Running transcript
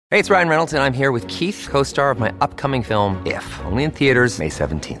Hey, it's Ryan Reynolds, and I'm here with Keith, co-star of my upcoming film, If, only in theaters May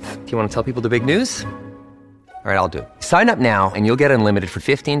 17th. Do you want to tell people the big news? All right, I'll do it. Sign up now and you'll get unlimited for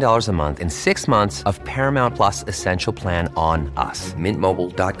 $15 a month and 6 months of Paramount Plus Essential Plan on us.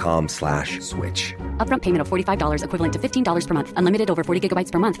 MintMobile.com/switch. Upfront payment of $45 equivalent to $15 per month. Unlimited over 40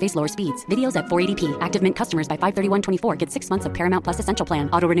 gigabytes per month. Face lower speeds. Videos at 480p. Active Mint customers by 531.24 get 6 months of Paramount Plus Essential Plan.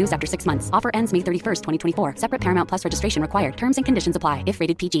 Auto renews after 6 months. Offer ends May 31st, 2024. Separate Paramount Plus registration required. Terms and conditions apply if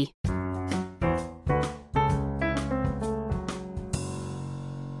rated PG.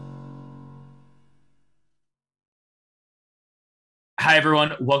 Hi,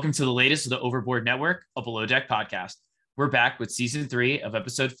 everyone. Welcome to the latest of the Overboard Network, a Below Deck podcast. We're back with season 3 of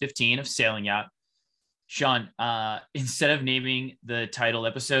episode 15 of Sailing Yacht. Sean, instead of naming the title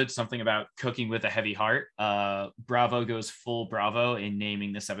episode something about cooking with a heavy heart, Bravo goes full Bravo in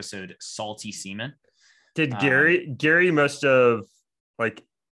naming this episode Salty Seaman. Did Gary must have,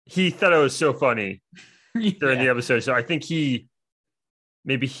 he thought it was so funny during the episode. So I think he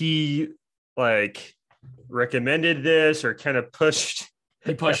recommended this or kind of pushed.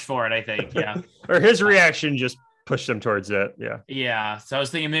 He pushed for it, I think. Yeah. Or his reaction just pushed them towards it. Yeah. Yeah. So I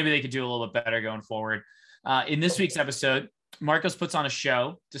was thinking maybe they could do a little bit better going forward. In this week's episode, Marcos puts on a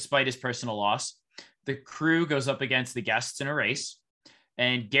show despite his personal loss. The crew goes up against the guests in a race,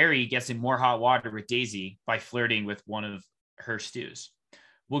 and Gary gets in more hot water with Daisy by flirting with one of her stews.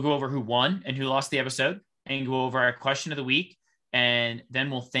 We'll go over who won and who lost the episode and go over our question of the week, and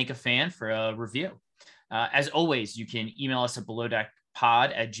then we'll thank a fan for a review. As always, you can email us at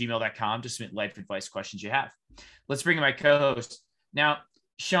belowdeckpod@gmail.com to submit life advice questions you have. Let's bring in my co-host. Now,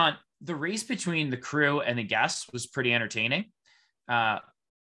 Sean, the race between the crew and the guests was pretty entertaining.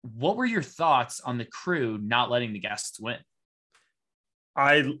 What were your thoughts on the crew not letting the guests win?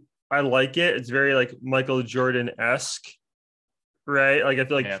 I like it. It's very Michael Jordan-esque, right? I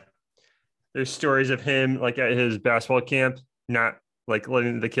feel there's stories of him at his basketball camp, not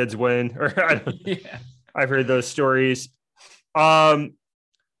letting the kids win, or I've heard those stories. To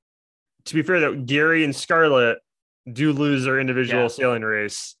be fair, though, Gary and Scarlett do lose their individual sailing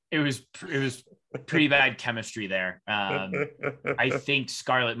race. It was pretty bad chemistry there. I think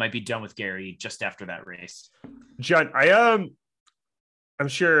Scarlett might be done with Gary just after that race. John, I'm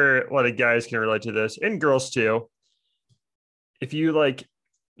sure a lot of guys can relate to this, and girls too. If you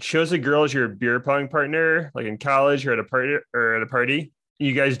chose a girl as your beer pong partner, in college or at a party,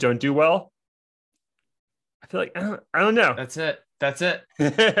 you guys don't do well, I feel I don't know. That's it. You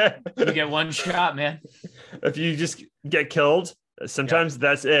get one shot, man. If you just get killed, sometimes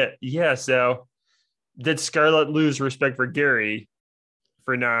that's it. Yeah. So did Scarlett lose respect for Gary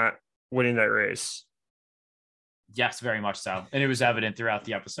for not winning that race? Yes, very much so. And it was evident throughout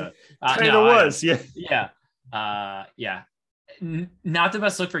the episode. Was. Yeah. Yeah. Not the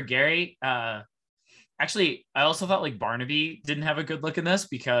best look for Gary. Actually, I also thought Barnaby didn't have a good look in this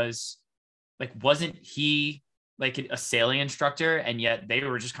because wasn't he a sailing instructor, and yet they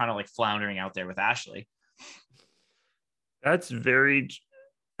were just kind of floundering out there with Ashley. That's very,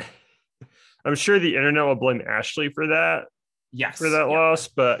 I'm sure the internet will blame Ashley for that. Yes. For that loss.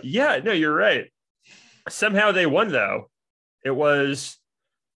 But yeah, no, you're right. Somehow they won though. It was,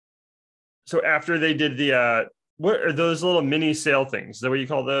 so after they did the, what are those little mini sail things? Is that what you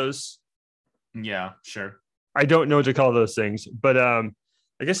call those? Yeah, sure. I don't know what to call those things, but I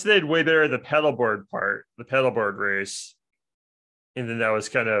guess they did way better at the paddleboard race. And then that was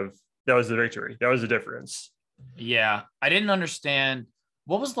the victory. That was the difference. Yeah. I didn't understand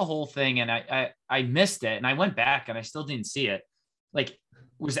what was the whole thing. And I missed it, and I went back and I still didn't see it.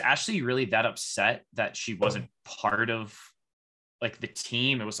 Was Ashley really that upset that she wasn't part of the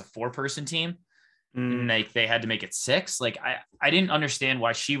team? It was a 4-person team. And they had to make it 6. I didn't understand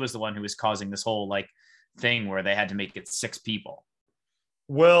why she was the one who was causing this whole thing where they had to make it 6 people.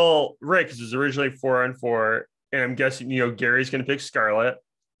 Well, right, because it was originally 4-on-4, and I'm guessing Gary's going to pick Scarlett.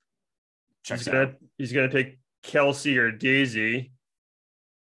 He's going to pick Kelsey or Daisy,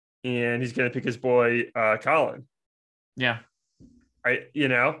 and he's going to pick his boy Colin. Yeah,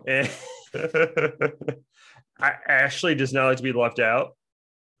 Ashley does not like to be left out.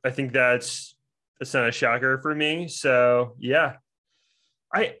 I think that's not a shocker for me. So yeah,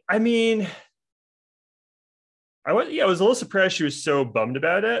 I mean. I was a little surprised she was so bummed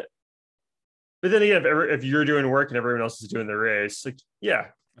about it. But then again, if you're doing work and everyone else is doing the race,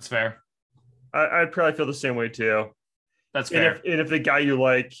 that's fair. I'd probably feel the same way too. That's fair. And if the guy you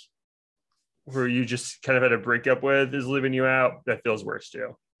like, who you just kind of had a breakup with, is leaving you out, that feels worse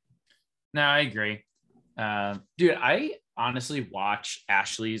too. No, I agree. Dude, I honestly watch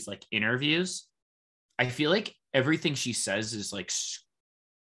Ashley's interviews. I feel like everything she says is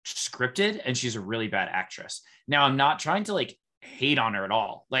scripted and she's a really bad actress. Now, I'm not trying to like hate on her at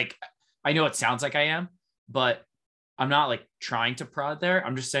all. Like, I know it sounds like I am, but I'm not like trying to prod there.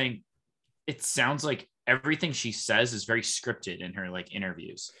 I'm just saying it sounds like everything she says is very scripted in her like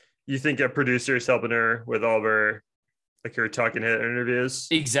interviews. You think a producer is helping her with all of her like her talking head interviews?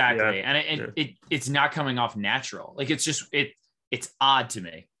 Exactly. Yeah. And it's not coming off natural. Like it's just it's odd to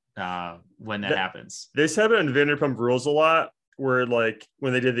me when that happens. This happened on Vanderpump Rules a lot, where like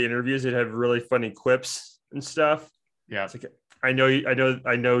when they did the interviews, they'd have really funny quips and stuff. Yeah. It's like, I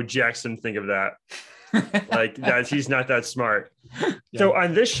know Jackson think of that. Like that he's not that smart. Yeah. So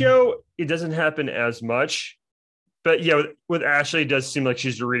on this show, it doesn't happen as much. But yeah, with Ashley, it does seem like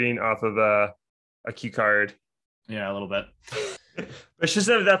she's reading off of a cue card. Yeah, a little bit. But she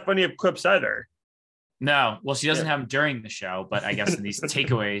doesn't have that funny of quips either. No, well, she doesn't have them during the show, but I guess in these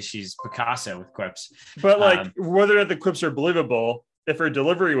takeaways, she's Picasso with quips. But like whether or not the quips are believable, if her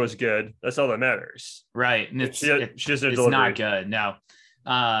delivery was good, that's all that matters. Right. And she doesn't it's not good. No.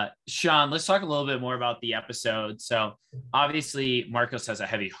 Sean, let's talk a little bit more about the episode. So obviously Marcos has a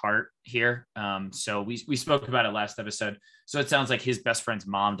heavy heart here. So we spoke about it last episode. So it sounds like his best friend's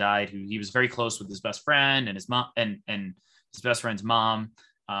mom died, who he was very close with his best friend and his mom and his best friend's mom.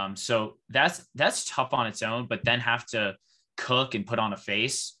 So that's tough on its own, but then have to cook and put on a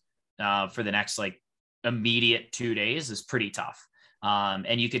face for the next like immediate 2 days is pretty tough.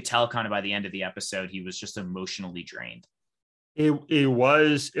 And you could tell kind of by the end of the episode, he was just emotionally drained. It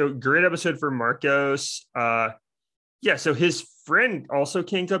was a great episode for Marcos. Yeah, so his friend also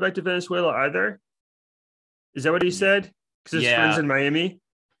can't go back to Venezuela either. Is that what he said? Because his friend's in Miami.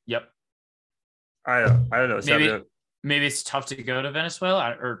 Yep. I don't know. Maybe it's tough to go to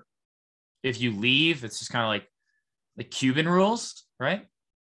Venezuela, or if you leave, it's just kind of like the Cuban rules, right?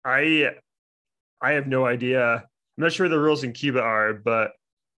 I have no idea. I'm not sure what the rules in Cuba are, but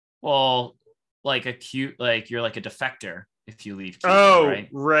like you're like a defector if you leave Cuba,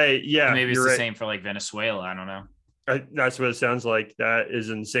 right. Yeah. And maybe it's the same for like Venezuela. I don't know. That's what it sounds like. That is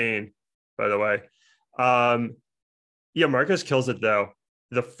insane, by the way. Yeah, Marcos kills it though.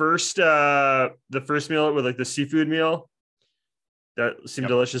 The first meal with like the seafood meal, that seemed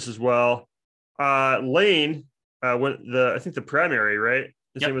delicious as well. Lane, I think the primary, right?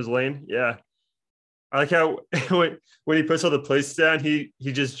 His name was Lane. Yeah. I like how when he puts all the plates down, he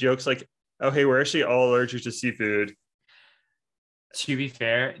just jokes like, "Oh, hey, we're actually all allergic to seafood." To be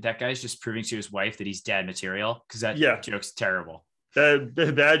fair, that guy's just proving to his wife that he's dad material, because that joke's terrible.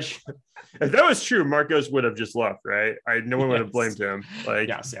 If that was true, Marcos would have just left, right? No one would have blamed him. Like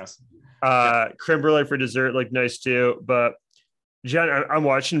yes. Creme brulee for dessert, like nice too. But John, I'm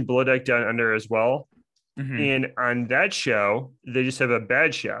watching Below Deck Down Under as well, and on that show, they just have a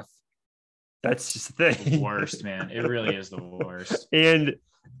bad chef. That's just the thing. The worst, man. It really is the worst. And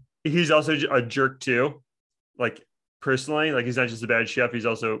he's also a jerk too. Like personally, like he's not just a bad chef, he's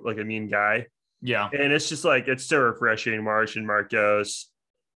also like a mean guy. Yeah. And it's just like, it's so refreshing, March and Marcos.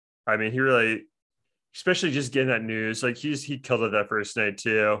 I mean, he really, especially just getting that news, like he killed it that first night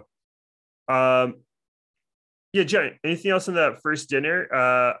too. Yeah, Jen, anything else on that first dinner?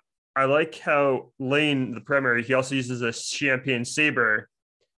 I like how Lane, the primary, he also uses a champagne saber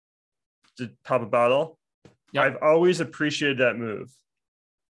to pop a bottle. Yep. I've always appreciated that move.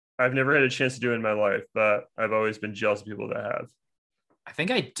 I've never had a chance to do it in my life, but I've always been jealous of people that have. I think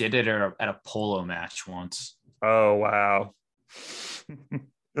I did it at a polo match once. Oh, wow.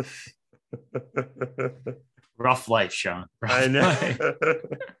 Rough life, Sean. I know.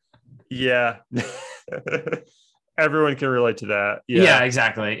 Yeah. Everyone can relate to that. Yeah,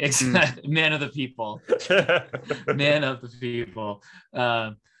 exactly. Man of the people. Man of the people.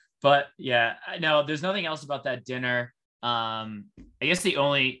 But yeah, no, there's nothing else about that dinner. I guess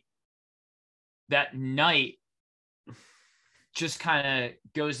that night just kind of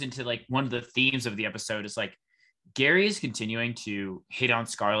goes into like one of the themes of the episode is like Gary is continuing to hit on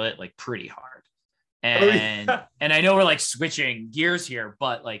Scarlett like pretty hard. And and I know we're like switching gears here,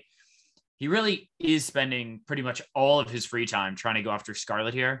 but like he really is spending pretty much all of his free time trying to go after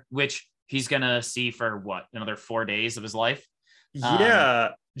Scarlett here, which he's gonna see for another 4 days of his life.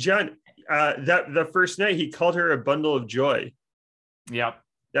 Yeah, John, that the first night he called her a bundle of joy. Yep.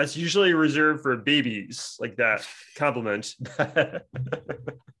 That's usually reserved for babies, like that compliment.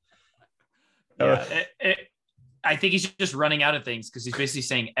 Yeah, I think he's just running out of things because he's basically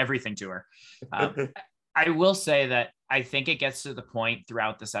saying everything to her. I will say that I think it gets to the point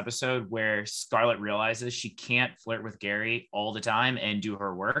throughout this episode where Scarlett realizes she can't flirt with Gary all the time and do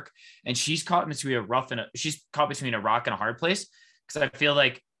her work. And she's caught between a rock and a hard place. Because I feel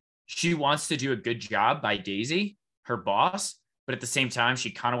like she wants to do a good job by Daisy, her boss, but at the same time,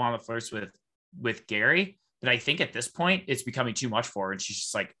 she kind of wanted to flirt with Gary. But I think at this point, it's becoming too much for her. And she's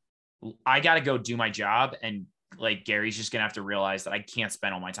just like, I got to go do my job. And like, Gary's just going to have to realize that I can't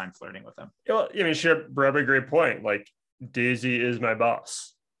spend all my time flirting with him. Well, I mean, she brought up a great point. Like, Daisy is my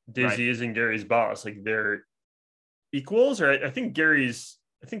boss. Daisy isn't Gary's boss. Like, they're equals, or I think he's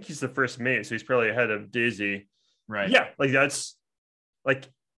the first mate. So he's probably ahead of Daisy. Right. Yeah. Like, that's like,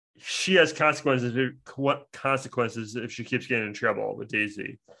 she has consequences if she keeps getting in trouble with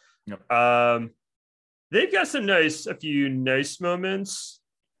Daisy. Yep. They've got a few nice moments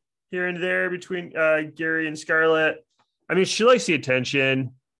here and there between Gary and Scarlett. I mean, she likes the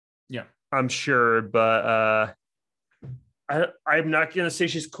attention. Yeah, I'm sure, but I'm not going to say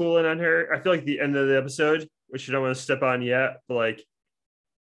she's cooling on her. I feel like the end of the episode, which you don't want to step on yet, but like,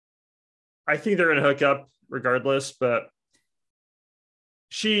 I think they're going to hook up regardless, but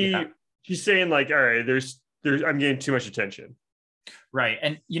she's saying like, all right, I'm getting too much attention. Right.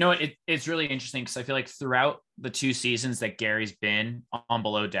 And you know what? It's really interesting because I feel like throughout the 2 seasons that Gary's been on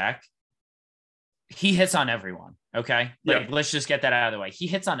Below Deck, he hits on everyone. Okay. Like, let's just get that out of the way. He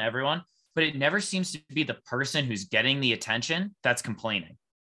hits on everyone, but it never seems to be the person who's getting the attention that's complaining.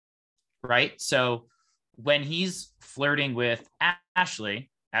 Right. So when he's flirting with Ashley's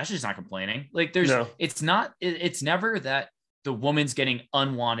not complaining. Like it's never that the woman's getting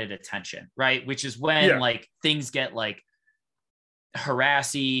unwanted attention. Right. Which is when like things get like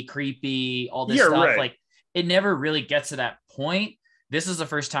harassy, creepy, all this stuff. Right. Like, it never really gets to that point. This is the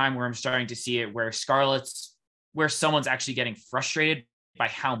first time where I'm starting to see it where someone's actually getting frustrated by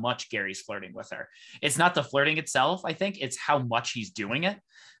how much Gary's flirting with her. It's not the flirting itself. I think it's how much he's doing it.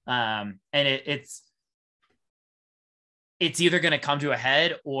 And it's either going to come to a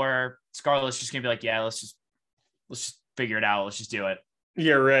head or Scarlett's just going to be like, yeah, let's just figure it out. Let's just do it.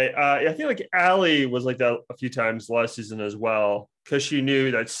 Yeah, right. I think like Allie was like that a few times last season as well, because she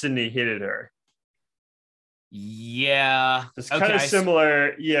knew that Sydney hated her. Yeah. It's kind of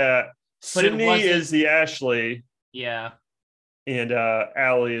similar. Yeah. Sydney is the Ashley. Yeah. And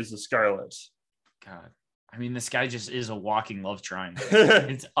Allie is the Scarlett. God. I mean, this guy just is a walking love triangle.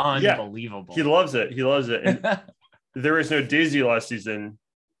 It's unbelievable. He loves it. And there was no Daisy last season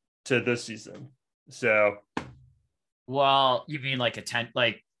to this season. So. Well, you mean like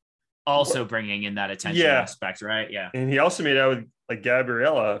also bringing in that attention aspect, right? Yeah. And he also made out with like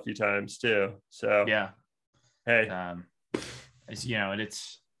Gabriella a few times too. So yeah. Hey.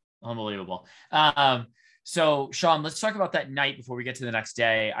 It's unbelievable. So Sean, let's talk about that night before we get to the next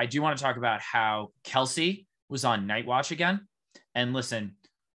day. I do want to talk about how Kelsey was on Night Watch again. And listen,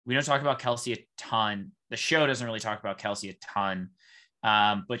 we don't talk about Kelsey a ton. The show doesn't really talk about Kelsey a ton.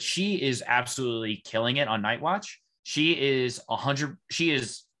 But she is absolutely killing it on Night Watch. She is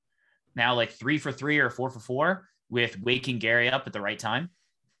now like 3 for 3 or 4 for 4 with waking Gary up at the right time.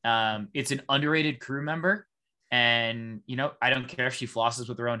 It's an underrated crew member. And, I don't care if she flosses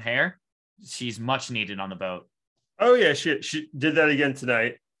with her own hair. She's much needed on the boat. Oh, yeah. She did that again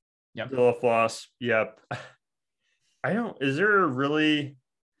tonight. Yep. The little floss. Yep. Is there really?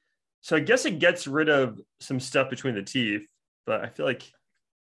 So I guess it gets rid of some stuff between the teeth, but I feel like.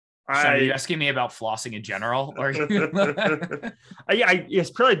 Are you asking me about flossing in general? Or it's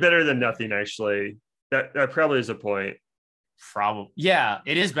probably better than nothing, actually. That probably is a point. Probably. Yeah,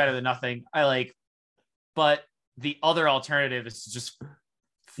 it is better than nothing. But the other alternative is to just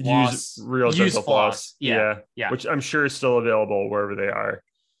use real dental floss. Yeah. Which I'm sure is still available wherever they are.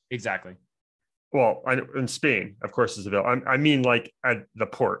 Exactly. Well, in Spain, of course, is available. I mean, like at the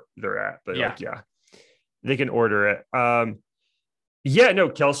port they're at, but they can order it.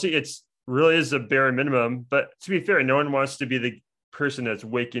 Kelsey, it's really is a bare minimum, but to be fair, no one wants to be the person that's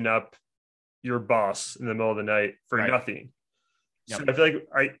waking up your boss in the middle of the night for nothing. Yep. So I feel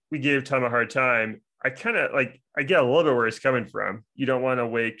like we gave Tom a hard time. I kind of I get a little bit where he's coming from. You don't want to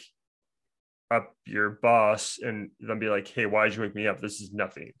wake up your boss and then be like, hey, why'd you wake me up? This is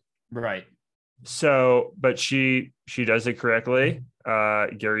nothing. Right. So, but she does it correctly.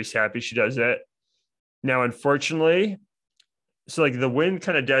 Gary's happy she does it. Now, unfortunately, so like the wind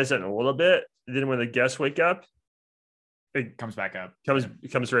kind of does that in a little bit. Then when the guests wake up, it comes back up.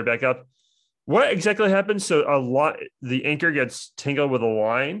 Comes right back up. What exactly happens? So the anchor gets tangled with a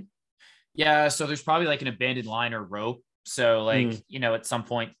line. Yeah. So there's probably like an abandoned line or rope. So at some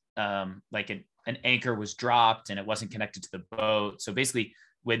point, like an anchor was dropped and it wasn't connected to the boat. So basically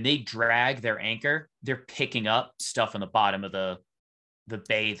when they drag their anchor, they're picking up stuff on the bottom of the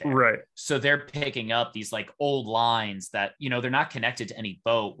bay there. Right. So they're picking up these like old lines that, they're not connected to any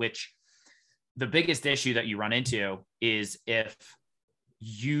boat, which the biggest issue that you run into is if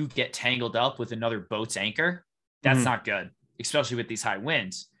you get tangled up with another boat's anchor, that's not good. especially with these high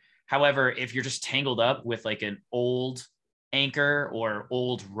winds. However, if you're just tangled up with like an old anchor or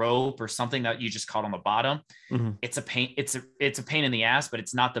old rope or something that you just caught on the bottom, it's a pain. It's a pain in the ass, but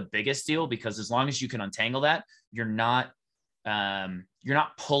it's not the biggest deal, because as long as you can untangle that, you're not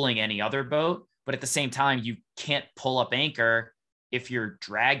pulling any other boat. But at the same time, you can't pull up anchor if you're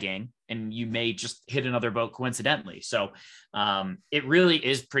dragging, and you may just hit another boat coincidentally. So it really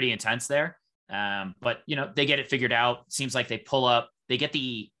is pretty intense there. But they get it figured out. Seems like they pull up, they get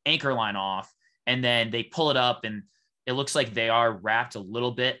the anchor line off, and then they pull it up, and it looks like they are wrapped a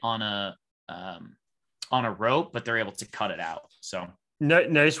little bit on a rope, but they're able to cut it out. So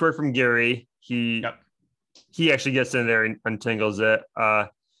nice work from Gary. He actually gets in there and untangles it.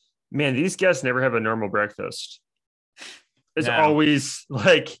 Man, these guests never have a normal breakfast. It's always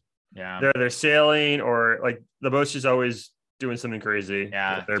like they're sailing, or like the boat's just always doing something crazy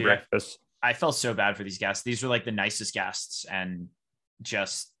with their breakfast. I felt so bad for these guests. These were like the nicest guests, and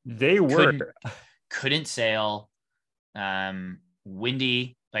just couldn't sail.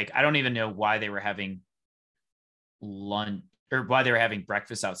 Windy. Like, I don't even know why they were having lunch or why they were having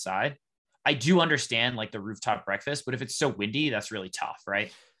breakfast outside. I do understand like the rooftop breakfast, but if it's so windy, that's really tough,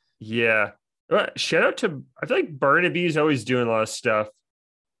 right? Yeah. Shout out to, I feel like Barnaby is always doing a lot of stuff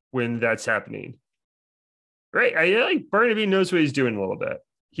when that's happening. Right. I like Barnaby knows what he's doing a little bit.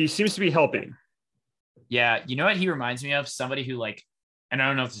 He seems to be helping. Yeah. You know what he reminds me of? Somebody who like, and I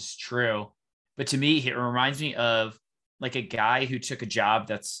don't know if this is true, but to me, it reminds me of like a guy who took a job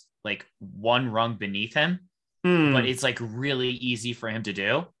that's like one rung beneath him, but it's like really easy for him to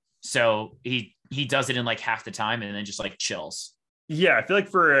do. So he does it in like half the time and then just like chills. Yeah, I feel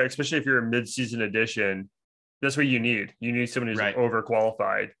like especially if you're a mid-season addition, that's what you need. You need someone who's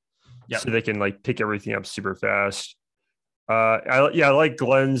overqualified, so they can like pick everything up super fast. I like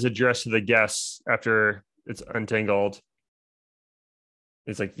Glenn's address to the guests after it's untangled.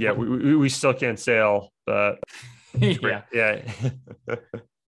 It's like, yeah, we still can't sail, but yeah. Yeah.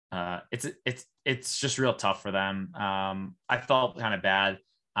 It's just real tough for them. I felt kind of bad.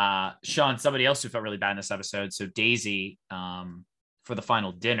 Sean, somebody else who felt really bad in this episode. So Daisy, for the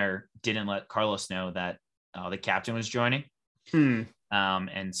final dinner, didn't let Carlos know that the captain was joining.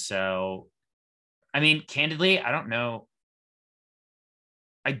 And so, I mean, candidly, I don't know.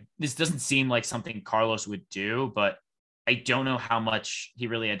 This doesn't seem like something Carlos would do, but I don't know how much he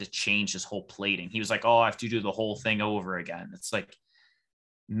really had to change his whole plating. He was like, "Oh, I have to do the whole thing over again." It's like,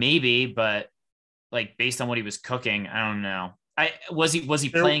 maybe, but like based on what he was cooking, I don't know. Was he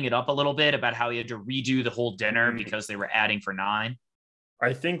playing it up a little bit about how he had to redo the whole dinner because they were adding for 9?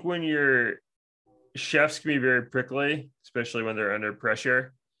 I think when your chefs can be very prickly, especially when they're under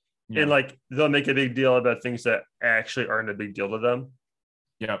pressure, and like they'll make a big deal about things that actually aren't a big deal to them.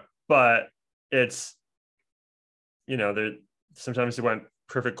 Yep. But it's, sometimes they want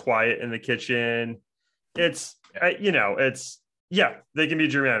perfect quiet in the kitchen. They can be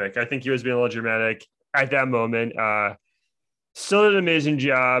dramatic. I think he was being a little dramatic at that moment. Still did an amazing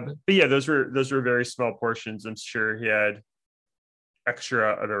job, but yeah, those were very small portions. I'm sure he had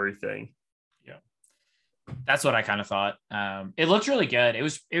extra of everything. Yeah, that's what I kind of thought. It looked really good. It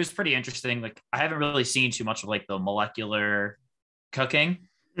was pretty interesting. Like, I haven't really seen too much of like the molecular cooking,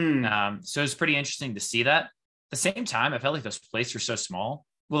 so it's pretty interesting to see that. At the same time, I felt like those plates were so small.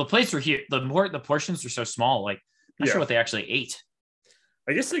 Well, the plates were here. The portions were so small. Like, I'm not sure what they actually ate.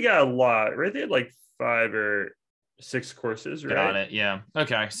 I guess they got a lot, right? They had like 5 or 6 courses, right? Got it. Yeah.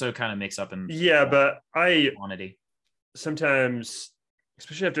 Okay. So it kind of makes up in but I quantity. Sometimes,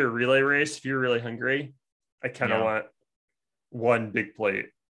 especially after a relay race, if you're really hungry, I kind of want one big plate.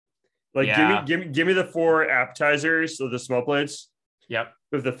 Like give me the 4 appetizers, so the small plates. Yep.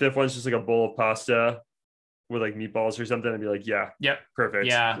 If the 5th one's just like a bowl of pasta with like meatballs or something, I'd be like, perfect.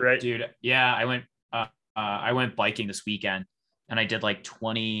 Yeah, right, dude. Yeah, I went biking this weekend, and I did like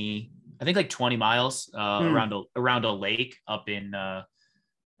 20 miles around a lake up in I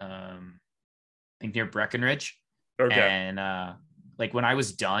think near Breckenridge. Okay. And like when I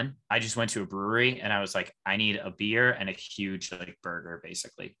was done, I just went to a brewery and I was like, I need a beer and a huge like burger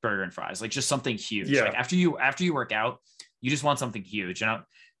and fries, like just something huge. Yeah. Like after you work out, you just want something huge. And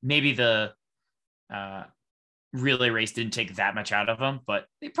maybe the relay race didn't take that much out of them, but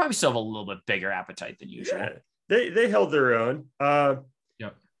they probably still have a little bit bigger appetite than usual. Yeah. They held their own.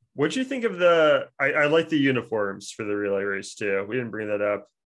 Yep. What'd you think of I like the uniforms for the relay race too. We didn't bring that up.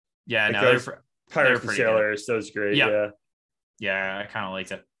 Yeah, like Pirates and Sailors. That was great. Yep. Yeah, I kind of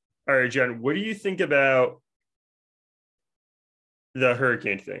liked it. All right, John, what do you think about the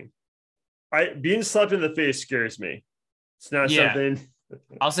hurricane thing? Being slapped in the face scares me. It's not something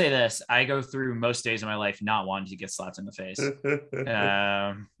I'll say this. I go through most days of my life not wanting to get slapped in the face.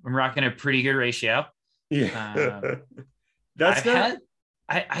 I'm rocking a pretty good ratio. Yeah.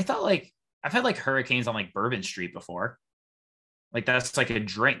 I thought like I've had like hurricanes on like Bourbon Street before. Like that's like a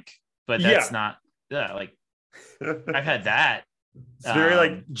drink, but that's not like I've had that. It's very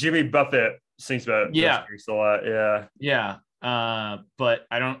like Jimmy Buffett sings about those drinks a lot. Yeah. Yeah. But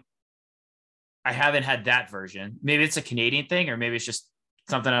I haven't had that version. Maybe it's a Canadian thing, or maybe it's just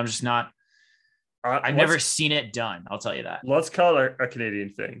something I'm just not. I've never seen it done. I'll tell you that. Let's call it a Canadian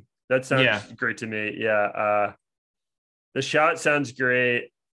thing. That sounds great to me. Yeah. The shot sounds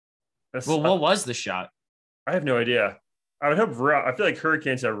great. What was the shot? I have no idea. I would hope rum. I feel like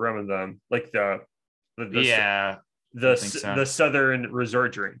hurricanes have rum in them, like the southern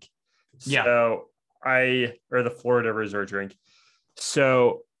resort drink. So or the Florida resort drink.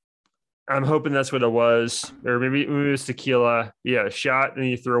 So I'm hoping that's what it was, or maybe it was tequila. Yeah, shot, and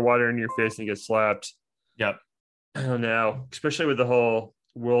you throw water in your face and you get slapped. Yep. I don't know, especially with the whole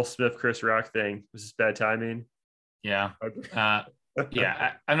Will Smith, Chris Rock thing. Was this bad timing? Yeah.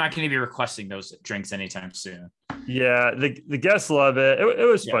 Yeah, I'm not going to be requesting those drinks anytime soon. Yeah, the guests love it. It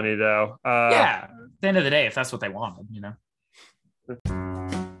was funny though. At the end of the day, if that's what they wanted, you know.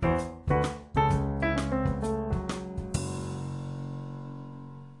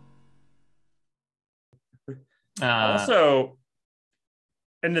 Also,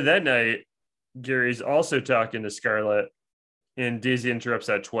 into that night, Gary's also talking to Scarlett, and Daisy interrupts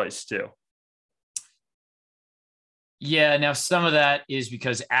that twice too. Yeah, now some of that is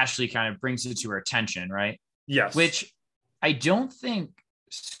because Ashley kind of brings it to her attention, right? Yes. Which I don't think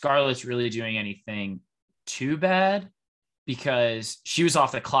Scarlett's really doing anything too bad because she was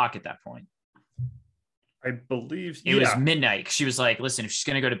off the clock at that point. I believe it was midnight. She was like, listen, if she's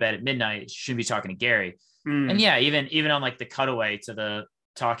going to go to bed at midnight, she shouldn't be talking to Gary. And yeah, even on like the cutaway to the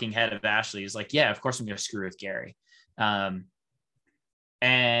talking head of Ashley is like, yeah, of course I'm going to screw with Gary. And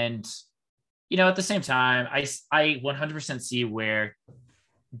you know, at the same time, I 100% see where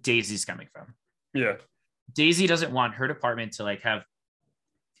Daisy's coming from. Yeah. Daisy doesn't want her department to like have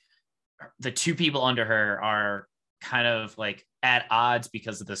the two people under her are kind of like at odds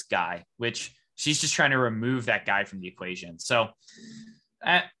because of this guy, which she's just trying to remove that guy from the equation. So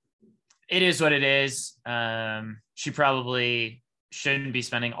it is what it is. She probably shouldn't be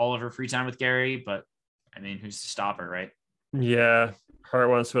spending all of her free time with Gary, but I mean, who's to stop her, right? Yeah. Heart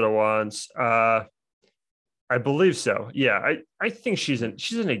wants what it wants. I believe so. Yeah. I think she's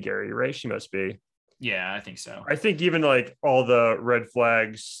into Gary, right? She must be. Yeah, I think so. I think even like all the red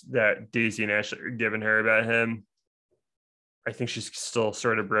flags that Daisy and Ashley are giving her about him, I think she's still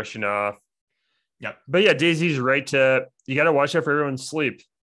sort of brushing off. Yep. But yeah, Daisy's right you got to watch out for everyone's sleep.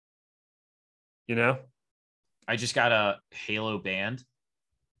 You know? I just got a Halo band.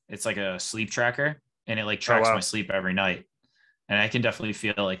 It's like a sleep tracker and it like tracks my sleep every night. And I can definitely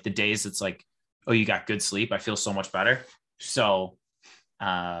feel like the days it's like, oh, you got good sleep. I feel so much better. So,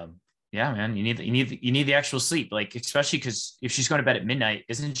 yeah, man, you need the actual sleep, like especially because if she's going to bed at midnight,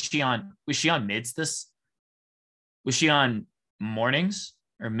 was she on mids? Was she on mornings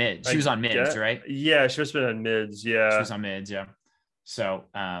or mids? She was on mids, right? Yeah, she was on mids. Yeah, she was on mids. Yeah. So,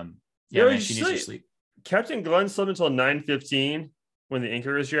 yeah, man, she needs to sleep. Captain Glenn slept until 9:15 when the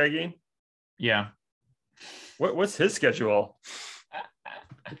anchor was dragging. Yeah. What's his schedule?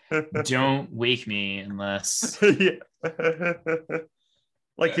 Don't wake me unless.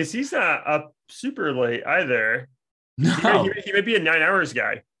 Like, because he's not up super late either. No. He might be a 9 hours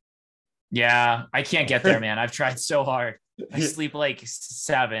guy. Yeah, I can't get there, man. I've tried so hard. I sleep like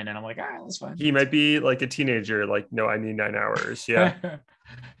 7 and I'm like, all right, that's fine. He might be like a teenager. Like, no, I need 9 hours. Yeah.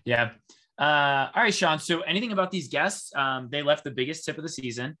 Yeah. All right, Sean. So anything about these guests? They left the biggest tip of the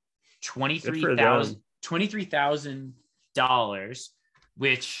season, $23,000,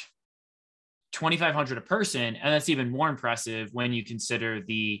 which $2,500 a person, and that's even more impressive when you consider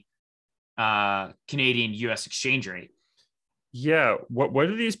the Canadian U.S. exchange rate. Yeah, what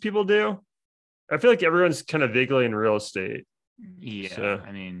do these people do? I feel like everyone's kind of vaguely in real estate. Yeah, so.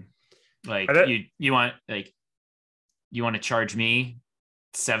 I mean, like you want to charge me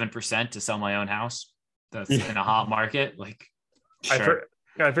 7% to sell my own house that's in a hot market? Like, sure.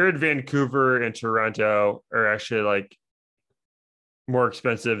 I've heard Vancouver and Toronto are actually like more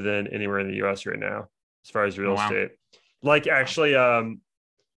expensive than anywhere in the US right now as far as real estate. Like actually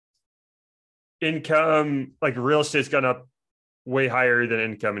income, like real estate's gone up way higher than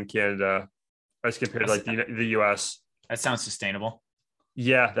income in Canada as compared to like the US. That sounds sustainable.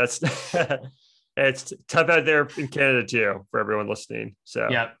 Yeah, that's it's tough out there in Canada too for everyone listening. So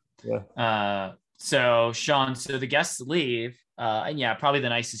yeah. So Sean, so the guests leave. And yeah, probably the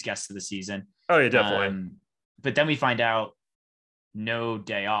nicest guest of the season. Oh yeah, definitely. But then we find out no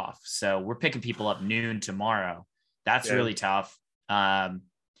day off. So we're picking people up noon tomorrow. That's really tough.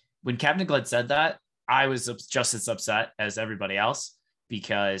 When Captain Glenn said that, I was just as upset as everybody else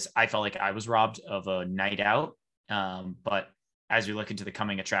because I felt like I was robbed of a night out. But as we look into the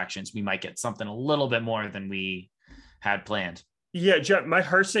coming attractions, we might get something a little bit more than we had planned. Yeah, Jeff, my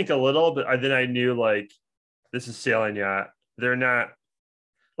heart sank a little, but then I knew like this is Sailing Yacht. They're not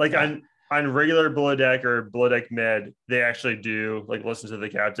like on regular Below Deck or Below Deck Med, they actually do like listen to the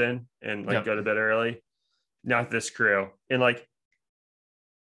captain and like go to bed early. Not this crew. And like,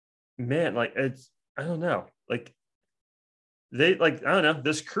 man, like I don't know. Like they like, I don't know.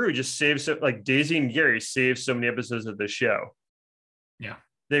 This crew just saves like Daisy and Gary save so many episodes of the show. Yeah.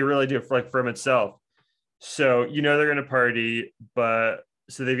 They really do from itself. So, they're going to party, but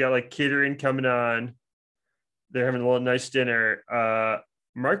so they've got like catering coming on. They're having a little nice dinner.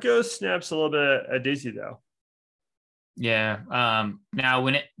 Marco snaps a little bit at Daisy though. Yeah.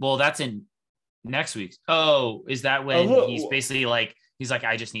 Now that's in next week. Oh, is that when he's basically like, he's like,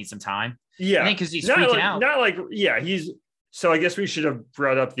 I just need some time. Yeah. I think because he's freaking out. Not like, yeah, so I guess we should have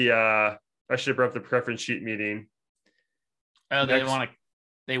brought up I should have brought up the preference sheet meeting. Oh, they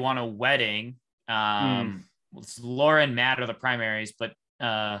want a wedding. Laura and Matt are the primaries, but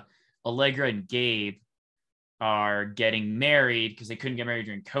Allegra and Gabe are getting married because they couldn't get married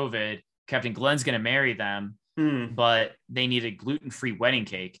during COVID. Captain Glenn's going to marry them, but they need a gluten-free wedding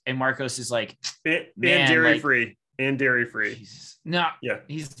cake. And Marcos is like, and dairy-free. And dairy-free. No, yeah.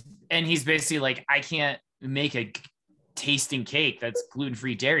 He's basically like, I can't make a tasting cake that's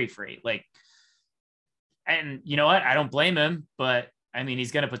gluten-free, dairy-free. Like, and you know what? I don't blame him, but I mean,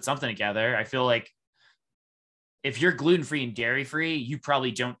 he's going to put something together. I feel like if you're gluten-free and dairy-free, you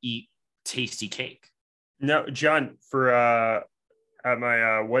probably don't eat tasty cake. No, John, for at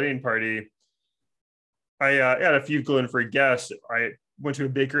my wedding party, I had a few gluten-free guests. I went to a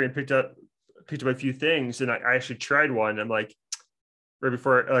bakery and picked up a few things, and I actually tried one. I'm like, right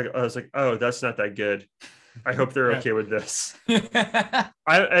before, I was like, oh, that's not that good. I hope they're okay with this.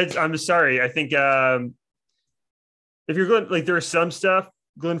 I'm sorry. I think if you're like there's some stuff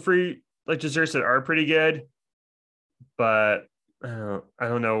gluten-free like desserts that are pretty good, but I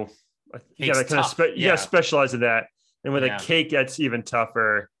don't know. You gotta kind of you gotta specialize in that. And with a cake, that's even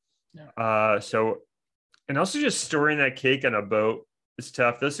tougher. Yeah. So, and also just storing that cake on a boat is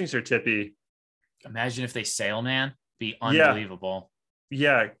tough. Those things are tippy. Imagine if they sail, man. Be unbelievable.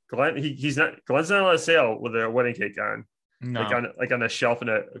 Yeah. Glenn's not allowed to sail with a wedding cake on. No. Like on a shelf in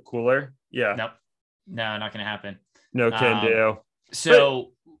a cooler. Yeah. Nope. No, not gonna happen. No can do.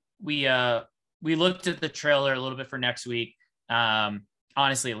 So we looked at the trailer a little bit for next week.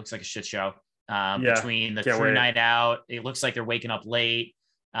 Honestly, it looks like a shit show. Between the crew night out, it looks like they're waking up late.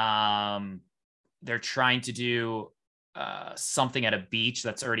 They're trying to do something at a beach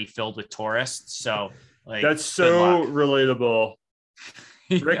that's already filled with tourists. So like that's so relatable.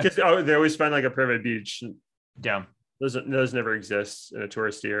 Right? Because they always find like a private beach. Yeah. Those never exist in a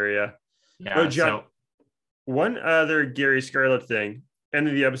touristy area. Yeah. Oh, John, one other Gary Scarlett thing. End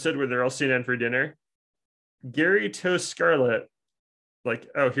of the episode where they're all sitting down for dinner. Gary toasts Scarlett like,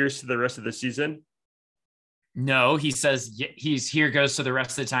 oh, here's to the rest of the season. No, he says here goes to the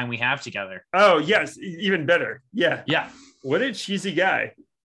rest of the time we have together. Oh, yes. Even better. Yeah. Yeah. What a cheesy guy.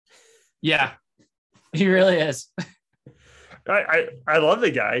 Yeah, he really is. I love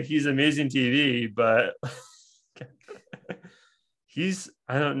the guy. He's amazing TV, but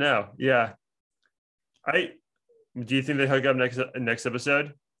I don't know. Yeah. Do you think they hook up next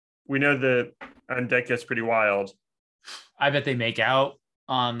episode? We know the on deck gets pretty wild. I bet they make out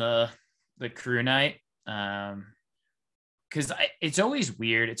on the crew night. Because it's always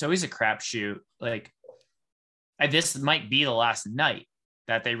weird. It's always a crapshoot. Like, this might be the last night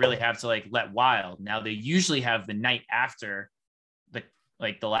that they really have to like let wild. Now they usually have the night after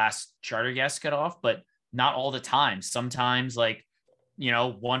the last charter guest cut off, but not all the time. Sometimes like,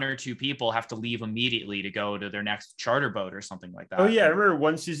 one or two people have to leave immediately to go to their next charter boat or something like that. Oh yeah. I remember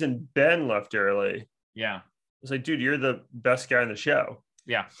one season Ben left early. Yeah. It's like, dude, you're the best guy on the show.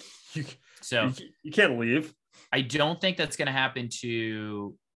 Yeah. So you can't leave. I don't think that's going to happen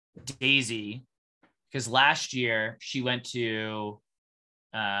to Daisy because last year she went to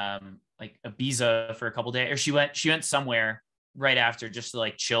like Ibiza for a couple days, or she went somewhere right after just to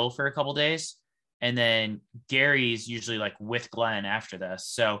like chill for a couple days. And then Gary's usually like with Glenn after this.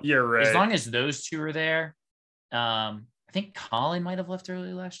 So you're right. As long as those two are there, I think Colin might have left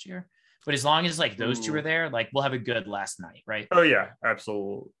early last year. But as long as like those two are there, like we'll have a good last night, right? Oh yeah,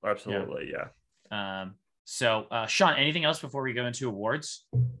 absolutely, yeah. So, Sean, anything else before we go into awards?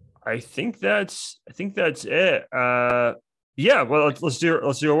 I think that's it. Yeah, well, let's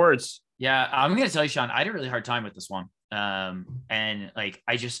do awards. Yeah, I'm gonna tell you, Sean, I had a really hard time with this one. And like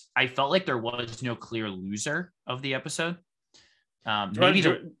I felt like there was no clear loser of the episode. Do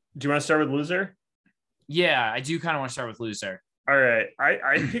you want to start with loser? Yeah, I do kind of want to start with loser. All right.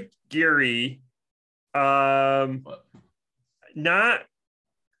 I picked Gary. I put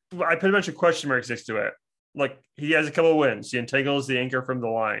a bunch of question marks next to it. Like, he has a couple of wins. He entangles the anchor from the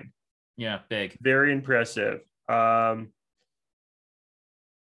line. Yeah, big. Very impressive.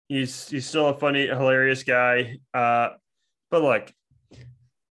 He's still a funny, hilarious guy. But look,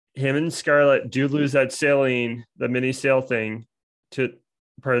 him and Scarlett do lose that the mini sail thing to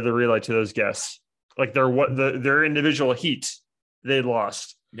part of the relay to those guests. Like, their individual heat they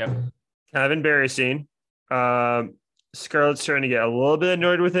lost. Yep. Kind of embarrassing. Scarlett's starting to get a little bit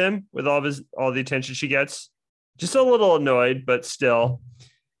annoyed with him with all the attention she gets. Just a little annoyed, but still.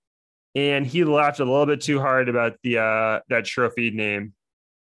 And he laughed a little bit too hard about that trophy name,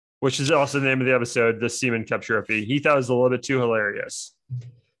 which is also the name of the episode, the Seaman Cup Trophy. He thought it was a little bit too hilarious.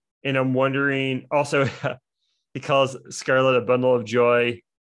 And I'm wondering, also, he calls Scarlett a bundle of joy.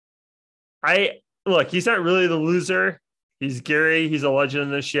 Look, he's not really the loser. He's Gary. He's a legend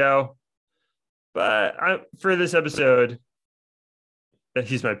in this show. But for this episode,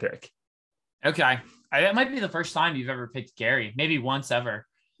 he's my pick. Okay. That might be the first time you've ever picked Gary. Maybe once ever.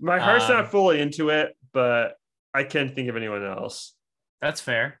 My heart's not fully into it, but I can't think of anyone else. That's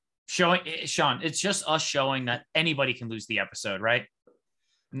fair. Sean, it's just us showing that anybody can lose the episode, right?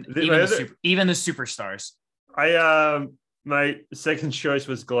 Even the superstars. My second choice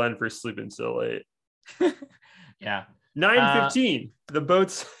was Glenn for sleeping so late. Yeah. 9:15. The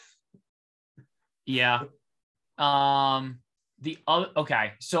boats. Yeah.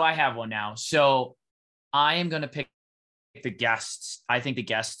 Okay. So I have one now. So I am going to pick the guests. I think the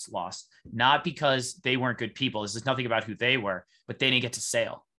guests lost, not because they weren't good people. This is nothing about who they were, but they didn't get to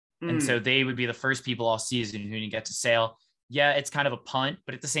sail. And so they would be the first people all season who didn't get to sail. Yeah, it's kind of a punt,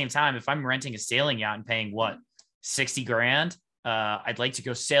 but at the same time, if I'm renting a sailing yacht and paying $60,000, I'd like to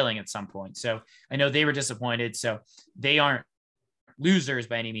go sailing at some point. So I know they were disappointed. So they aren't losers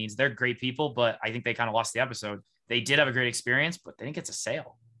by any means. They're great people, but I think they kind of lost the episode. They did have a great experience, but they didn't get to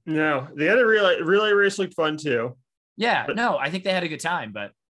sail. No, the other relay race looked fun too. Yeah, but, no, I think they had a good time,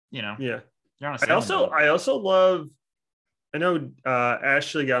 but yeah. You're on I also love. I know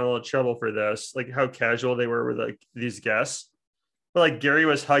Ashley got in a little trouble for this, like how casual they were with like these guests. But like Gary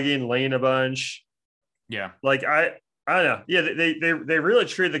was hugging Lane a bunch. Yeah. Like I don't know. Yeah, they really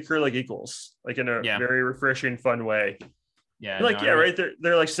treated the crew like equals, like in a very refreshing, fun way. Yeah. Like, right.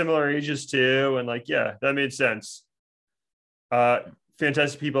 They're like similar ages too. And like, yeah, that made sense.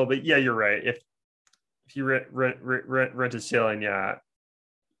 Fantastic people. But yeah, you're right. If you rent a sailing yacht,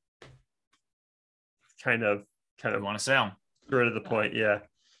 kind of want to sail. Right to the point. Yeah.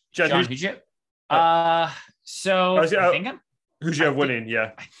 John, who'd you? Who'd you have winning?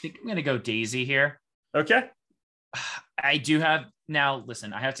 Yeah. I think I'm going to go Daisy here. Okay. I do have now.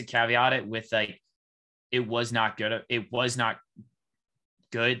 Listen, I have to caveat it with like, it was not good. It was not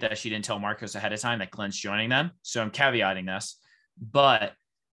good that she didn't tell Marcos ahead of time that Glenn's joining them. So I'm caveating this, but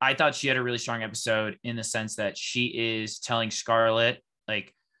I thought she had a really strong episode in the sense that she is telling Scarlett,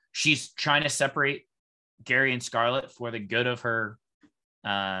 like she's trying to separate Gary and Scarlett for the good of her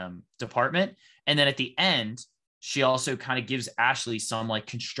department. And then at the end, she also kind of gives Ashley some like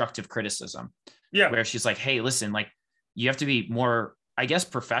constructive criticism. Yeah. Where she's like, hey, listen, like you have to be more, I guess,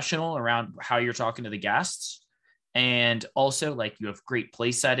 professional around how you're talking to the guests. And also like you have great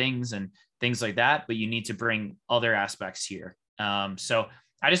play settings and things like that, but you need to bring other aspects here. So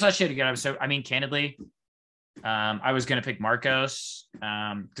I just thought she had a good episode. I mean, candidly, I was going to pick Marcos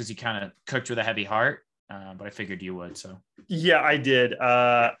because he kind of cooked with a heavy heart, but I figured you would. So yeah, I did.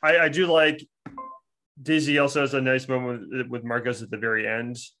 I do like Daisy also has a nice moment with Marcos at the very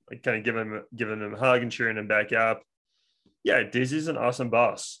end, like kind of giving him a hug and cheering him back up. Yeah, Daisy's an awesome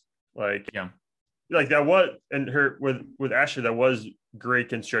boss. Like, yeah, like that was, and her with Ashley, that was great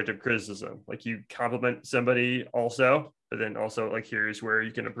constructive criticism. Like you compliment somebody also, but then also like here's where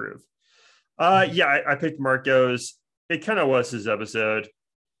you can improve. Yeah, I picked Marcos. It kind of was his episode.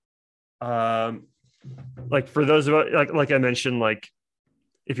 Like for those of us, like I mentioned, like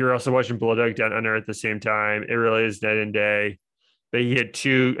if you're also watching Blood Dog Down Under at the same time, it really is night and day. But he had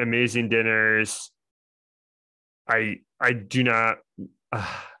two amazing dinners. I do not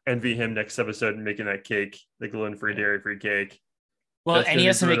envy him next episode making that cake, the gluten-free, dairy-free cake. Well, and he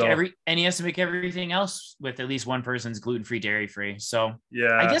has to make everything else with at least one person's gluten-free, dairy-free. So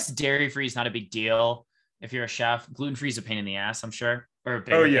yeah, I guess dairy-free is not a big deal, if you're a chef. Gluten-free is a pain in the ass, I'm sure, or a Oh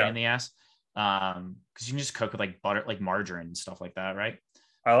bigger yeah, pain in the ass. Because you can just cook with like butter, like margarine and stuff like that, right?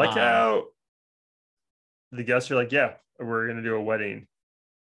 I like Um, how the guests are like, yeah, we're gonna do a wedding.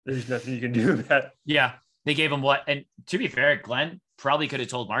 There's nothing you can do with that. yeah, they gave him what, and to be fair, Glenn probably could have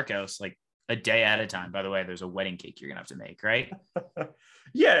told Marcos like a day at a time. By the way, there's a wedding cake you're gonna have to make, right?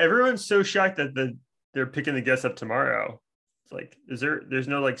 Yeah, everyone's so shocked that they're picking the guests up tomorrow. It's like, there's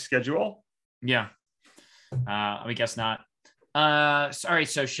no like schedule? Yeah, I guess not. All right,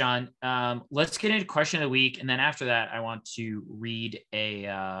 so Sean, let's get into question of the week, and then after that, I want to read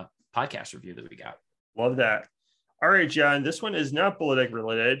a podcast review that we got. Love that. All right, John, this one is not bullet egg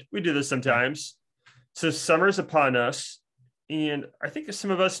related. We do this sometimes. So summer's upon us, and I think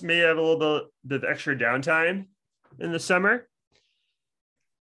some of us may have a little bit of extra downtime in the summer.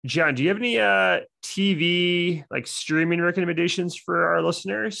 John, do you have any TV like streaming recommendations for our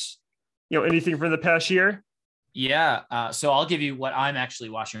listeners? Anything from the past year? Yeah. So I'll give you what I'm actually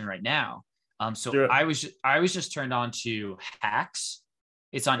watching right now. So I was just turned on to Hacks.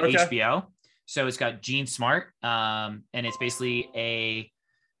 It's on HBO. So it's got Gene Smart. And it's basically a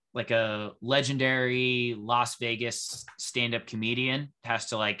legendary Las Vegas stand-up comedian has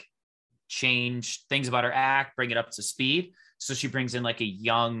to like change things about her act, bring it up to speed. So she brings in like a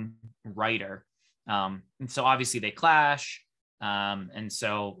young writer. And so obviously they clash. And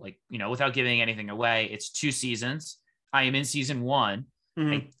so like, without giving anything away, it's 2 seasons. I am in season 1.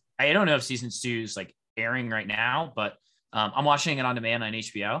 Mm-hmm. I don't know if season 2 is like airing right now, but I'm watching it on demand on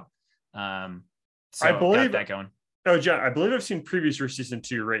HBO. So I believe got that going. Oh, John, I believe I've seen previews for season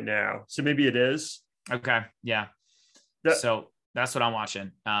 2 right now. So maybe it is. Okay. Yeah. So that's what I'm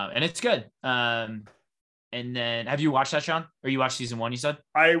watching. And it's good. And then have you watched that, Sean? Or you watched season 1, you said?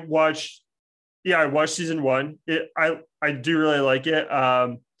 I watched season 1. I do really like it.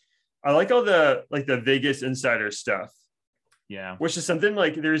 I like all the Vegas insider stuff. Yeah. Which is something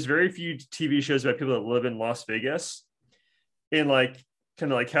like there's very few TV shows about people that live in Las Vegas, and like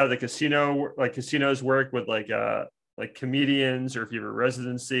kind of like how the casinos work with like comedians, or if you have a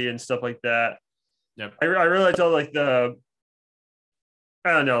residency and stuff like that. Yep. I really liked all like I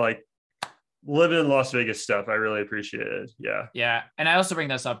don't know, like living in Las Vegas stuff. I really appreciated. Yeah. Yeah. And I also bring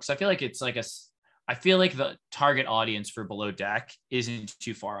this up because I feel like it's like I feel like the target audience for Below Deck isn't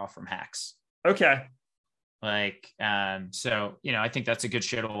too far off from Hacks. Okay. Like, so, I think that's a good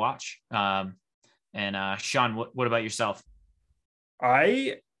show to watch. And Sean, what about yourself?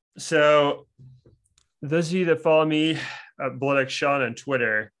 So those of you that follow me, Blood X Sean on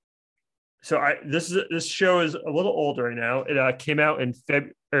Twitter. So this show is a little old right now. It came out in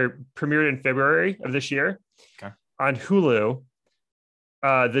premiered in February of this year. Okay. On Hulu.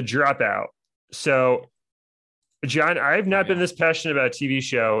 The Dropout. So, John, I've not been this passionate about a TV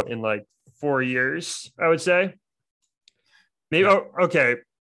show in like 4 years, I would say. Maybe, okay.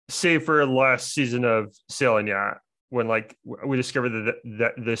 Save for the last season of Sailing Yacht, when like we discovered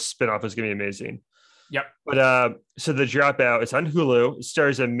that this spinoff was going to be amazing. Yep. But so The Dropout, it's on Hulu. It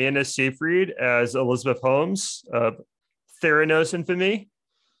stars Amanda Seyfried as Elizabeth Holmes of Theranos infamy.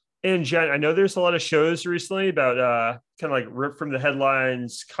 And Jen, I know there's a lot of shows recently about kind of like ripped from the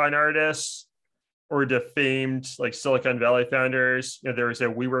headlines con artists or defamed like Silicon Valley founders. There was a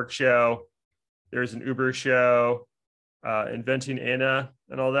WeWork show, there's an Uber show, Inventing Anna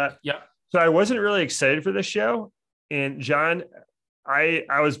and all that. Yeah. So I wasn't really excited for this show. And John, I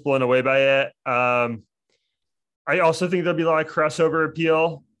was blown away by it. I also think there'll be a lot of crossover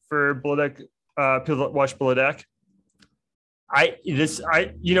appeal for Below Deck, people that watch Below Deck. I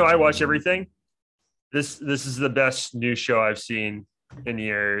watch everything. This is the best new show I've seen in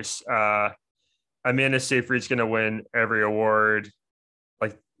years. Amanda Seyfried's going to win every award,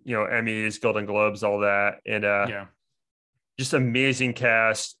 like, Emmys, Golden Globes, all that. And just amazing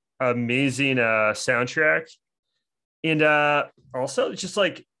cast, amazing soundtrack. And also just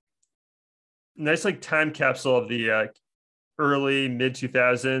like nice, like time capsule of the early mid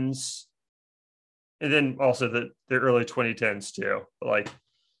 2000s. And then also the early 2010s too. Like,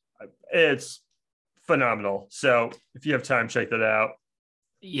 it's phenomenal. So if you have time, check that out.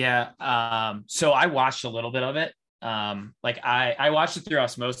 Yeah. So I watched a little bit of it. Like I watched it through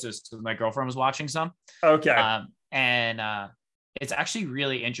osmosis because my girlfriend was watching some. Okay. And it's actually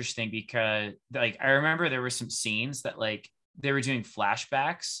really interesting because like I remember there were some scenes that like they were doing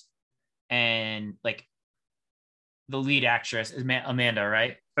flashbacks, and like the lead actress is Amanda,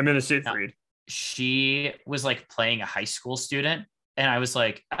 right? Amanda Seyfried. She was like playing a high school student, and I was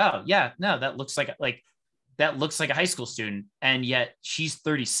like, oh yeah, no, that looks like a high school student, and yet she's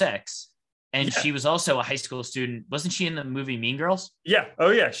 36 And she was also a high school student. Wasn't she in the movie Mean Girls? Yeah.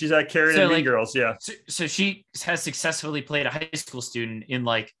 Oh yeah. She's at Karen in Mean Girls. Yeah. So she has successfully played a high school student in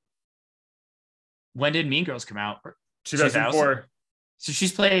like, when did Mean Girls come out? 2004. So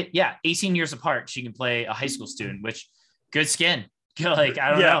she's played, 18 years apart. She can play a high school student, which good skin. Like,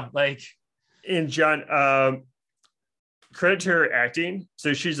 I don't know. Like, and John, credit to her acting.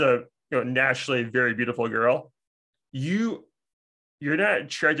 So she's a naturally very beautiful girl. You're not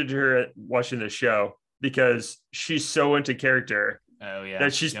attracted to her watching the show because she's so into character. Oh yeah.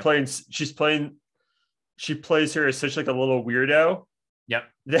 That she plays her as such like a little weirdo. Yep.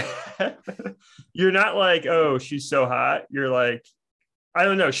 You're not like, oh, she's so hot. You're like, I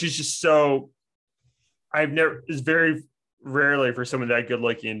don't know. She's just so, it's very rarely for someone that good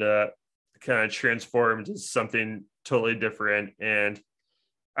looking to kind of transform into something totally different. And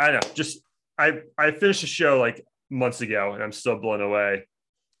I don't know, just, I finished the show like months ago and I'm still blown away.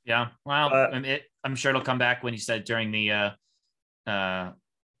 Yeah. Well, I'm sure it'll come back when you said during the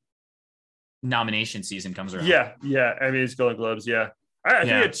nomination season comes around. Yeah. Yeah. I mean, it's Golden Globes. Yeah. I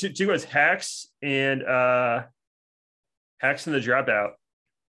think it two was Hacks and the Dropout.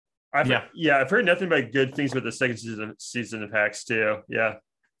 I've heard nothing but good things about the second season of Hacks too. Yeah.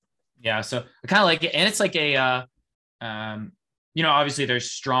 Yeah. So I kind of like it. And it's like a, obviously there's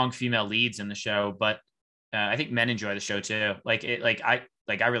strong female leads in the show, but I think men enjoy the show too. I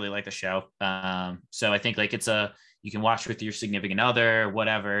really like the show. So I think like you can watch with your significant other,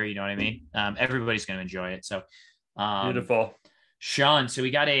 whatever, you know what I mean? Everybody's going to enjoy it. So beautiful. Sean, so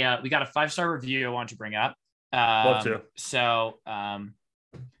we got a 5-star review I want to bring up. Love to. So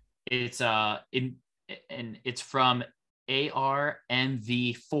it's it's from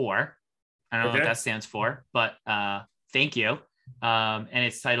ARMV4. I don't know what that stands for, but thank you. And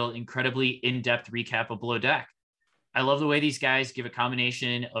it's titled Incredibly In-Depth Recap of Below Deck. I love the way these guys give a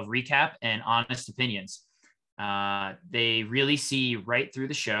combination of recap and honest opinions. They really see right through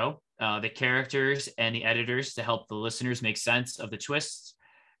the show, the characters and the editors to help the listeners make sense of the twists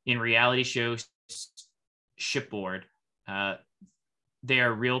in reality shows shipboard. They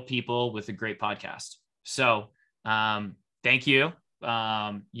are real people with a great podcast. So thank you.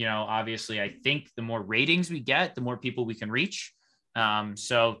 Obviously I think the more ratings we get, the more people we can reach.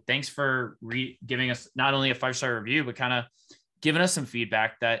 So thanks for giving us not only a 5-star review, but kind of giving us some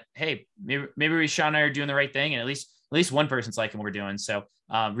feedback that, hey, maybe Sean and I are doing the right thing. And at least one person's liking what we're doing. So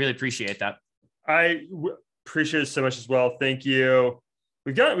really appreciate that. I appreciate it so much as well. Thank you.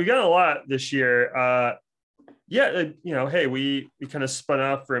 We got a lot this year. Hey, we kind of spun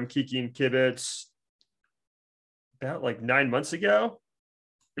off from Kiki and Kibitz about like 9 months ago,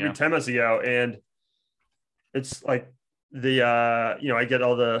 maybe 10 months ago. And it's like I get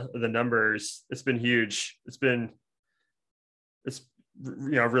all the numbers. It's been huge. It's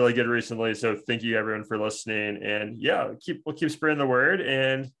really good recently. So thank you everyone for listening, and we'll keep spreading the word.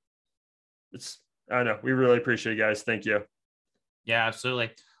 And we really appreciate you guys. Thank you. Yeah,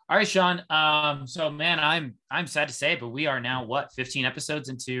 absolutely. All right, Sean. So man, I'm sad to say, but we are now 15 episodes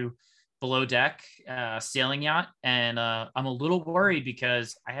into Below Deck Sailing Yacht. And I'm a little worried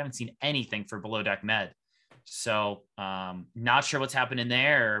because I haven't seen anything for Below Deck Med. So not sure what's happening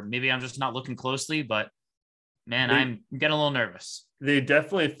there, or maybe I'm just not looking closely, but man, I'm getting a little nervous. They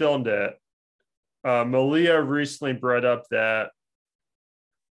definitely filmed it. Malia recently brought up that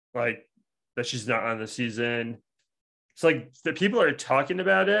she's not on the season. It's like the people are talking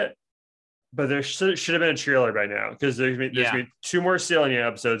about it, but there should have been a trailer by now, because there's going to be 2 more Sailing Yacht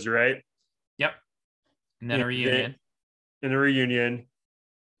episodes, right? Yep. And then a reunion. And a reunion.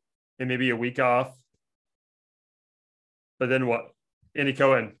 And maybe a week off. But then what? Andy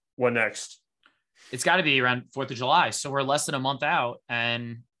Cohen, what next? It's got to be around 4th of July. So we're less than a month out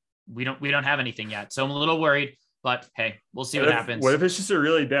and we don't have anything yet. So I'm a little worried, but hey, we'll see what happens. What if it's just a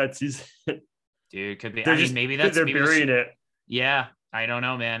really bad season? Dude, could be. Maybe they're burying it. Yeah. I don't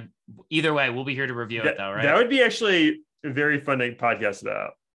know, man. Either way, we'll be here to review it though, right? That would be actually a very fun podcast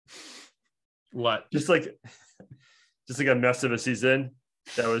about. What? Just like a mess of a season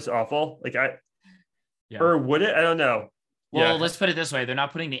that was awful. Or would it? I don't know. Well, let's put it this way. They're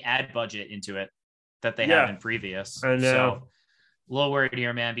not putting the ad budget into it that they have in previous. I know. So a little worried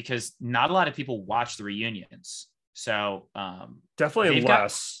here, man, because not a lot of people watch the reunions. So definitely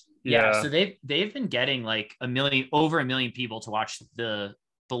less. So they've been getting like over a million people to watch the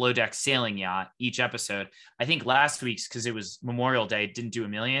Below Deck Sailing Yacht each episode. I think last week's, because it was Memorial Day, it didn't do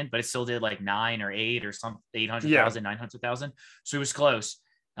 1 million, but it still did like 9 or 8 or something, 800,000, 900,000. So it was close.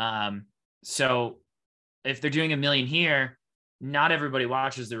 So if they're doing 1 million here, not everybody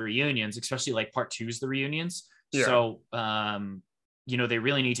watches the reunions, especially like part 2's the reunions. Yeah. So they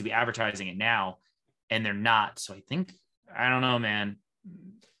really need to be advertising it now, and they're not. So I don't know, man.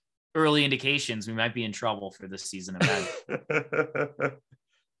 Early indications, we might be in trouble for this season event.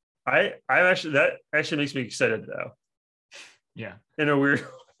 I actually, that actually makes me excited though. Yeah. In a weird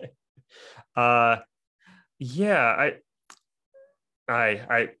way. Yeah,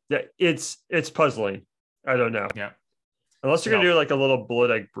 it's puzzling. I don't know. Yeah. Unless they're gonna do like a little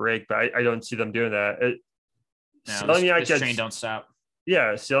blood egg break, but I don't see them doing that. This train don't stop.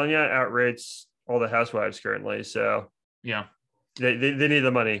 Yeah, Celiac outrates all the housewives currently. So yeah, they need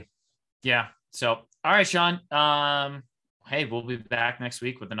the money. Yeah. So all right, Sean. Hey, we'll be back next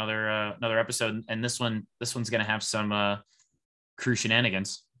week with another episode, and this one's gonna have some crew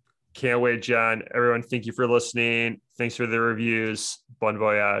shenanigans. Can't wait, John. Everyone, thank you for listening. Thanks for the reviews. Bon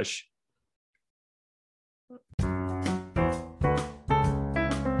voyage.